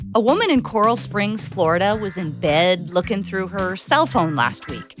A woman in Coral Springs, Florida, was in bed looking through her cell phone last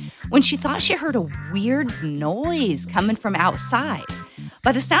week when she thought she heard a weird noise coming from outside.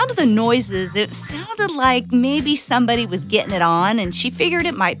 By the sound of the noises, it sounded like maybe somebody was getting it on, and she figured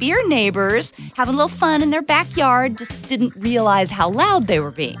it might be her neighbors having a little fun in their backyard, just didn't realize how loud they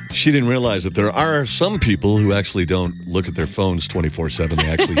were being. She didn't realize that there are some people who actually don't look at their phones 24/7. They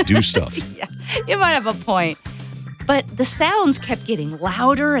actually do stuff. Yeah, you might have a point. But the sounds kept getting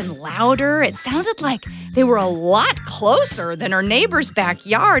louder and louder. It sounded like they were a lot closer than her neighbor's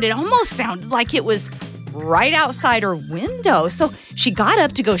backyard. It almost sounded like it was right outside her window. So she got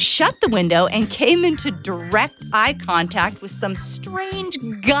up to go shut the window and came into direct eye contact with some strange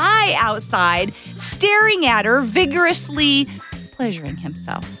guy outside staring at her, vigorously pleasuring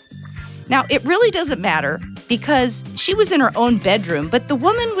himself. Now, it really doesn't matter because she was in her own bedroom, but the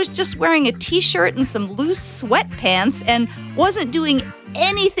woman was just wearing a t-shirt and some loose sweatpants and wasn't doing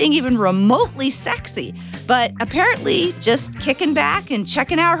anything even remotely sexy. But apparently just kicking back and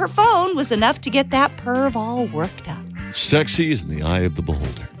checking out her phone was enough to get that perv all worked up. Sexy is in the eye of the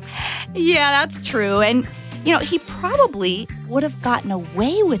beholder. Yeah, that's true. And, he probably would have gotten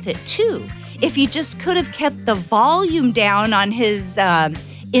away with it, too, if he just could have kept the volume down on his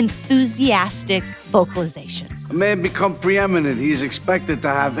enthusiastic vocalizations. A man become preeminent, he's expected to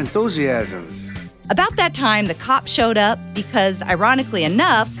have enthusiasms. About that time, the cops showed up because, ironically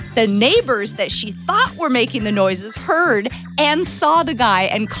enough, the neighbors that she thought were making the noises heard and saw the guy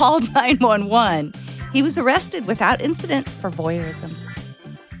and called 911. He was arrested without incident for voyeurism.